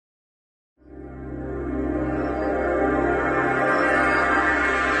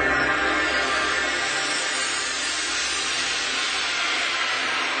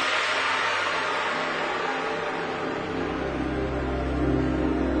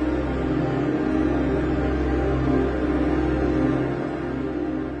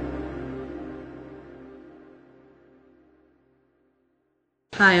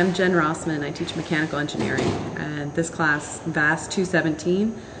Hi, I'm Jen Rossman. I teach mechanical engineering, and this class, VAS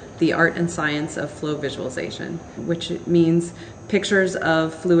 217, the art and science of flow visualization, which means pictures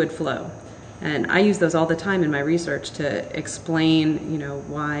of fluid flow. And I use those all the time in my research to explain,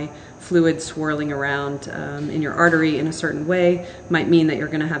 why fluid swirling around in your artery in a certain way might mean that you're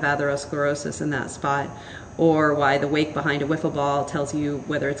going to have atherosclerosis in that spot, or why the wake behind a wiffle ball tells you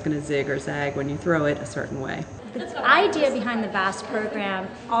whether it's going to zig or zag when you throw it a certain way. The idea behind the VAS program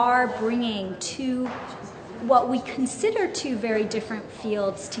are bringing what we consider two very different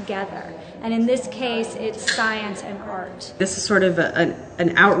fields together. And in this case, it's science and art. This is sort of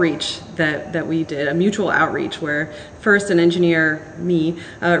an outreach that we did, a mutual outreach, where first an engineer, me,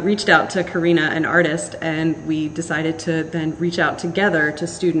 reached out to Karina, an artist, and we decided to then reach out together to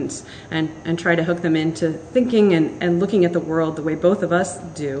students and try to hook them into thinking and looking at the world the way both of us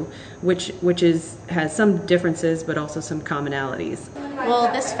do, which has some differences but also some commonalities.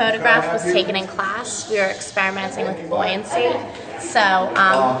 Well, this photograph was taken in class. We were experimenting with buoyancy. So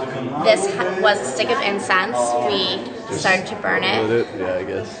this was a stick of incense. We started to burn it. Yeah, I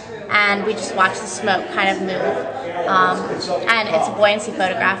guess. And we just watched the smoke kind of move. And it's a buoyancy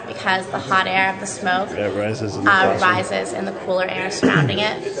photograph because the hot air of the smoke rises in the cooler air surrounding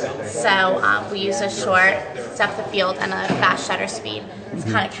it. So we used a short depth of field and a fast shutter speed to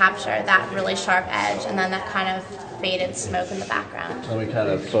kind of capture that really sharp edge and then that kind of faded smoke in the background. And we kind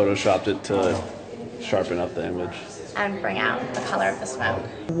of photoshopped it to sharpen up the image and bring out the color of the smoke.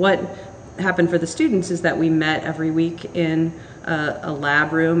 What happened for the students is that we met every week in a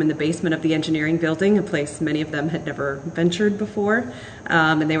lab room in the basement of the engineering building, a place many of them had never ventured before,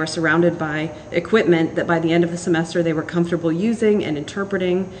 and they were surrounded by equipment that by the end of the semester they were comfortable using and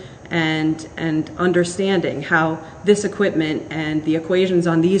interpreting and understanding how this equipment and the equations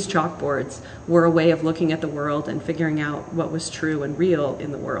on these chalkboards were a way of looking at the world and figuring out what was true and real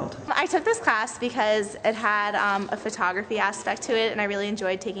in the world. I took this class because it had a photography aspect to it and I really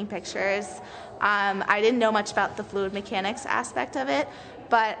enjoyed taking pictures. I didn't know much about the fluid mechanics aspect of it,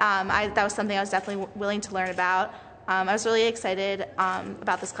 but that was something I was definitely willing to learn about. I was really excited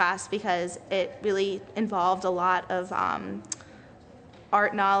about this class because it really involved a lot of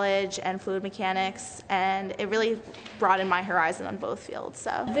art knowledge and fluid mechanics, and it really broadened my horizon on both fields.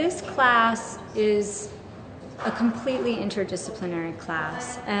 So this class is a completely interdisciplinary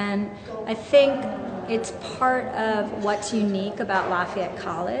class, and I think it's part of what's unique about Lafayette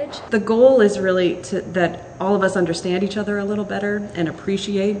College. The goal is really that all of us understand each other a little better and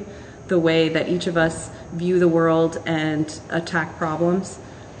appreciate the way that each of us view the world and attack problems,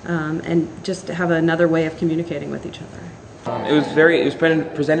 and just have another way of communicating with each other. It was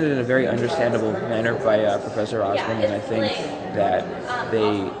presented in a very understandable manner by Professor Osborne, and I think that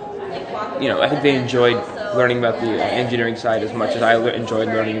they enjoyed learning about the engineering side as much as I enjoyed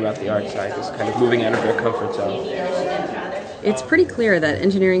learning about the art side, just kind of moving out of their comfort zone. It's pretty clear that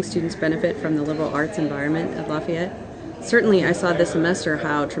engineering students benefit from the liberal arts environment at Lafayette. Certainly I saw this semester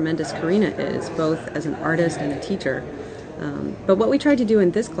how tremendous Karina is, both as an artist and a teacher. But what we tried to do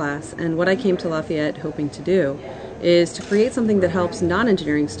in this class, and what I came to Lafayette hoping to do, is to create something that helps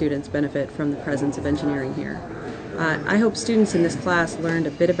non-engineering students benefit from the presence of engineering here. I hope students in this class learned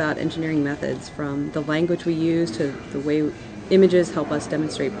a bit about engineering methods, from the language we use to the way images help us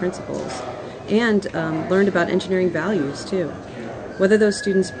demonstrate principles, and learned about engineering values too. Whether those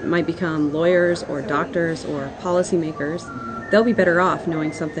students might become lawyers or doctors or policymakers, they'll be better off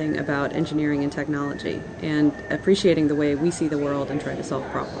knowing something about engineering and technology and appreciating the way we see the world and try to solve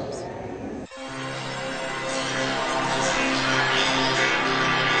problems.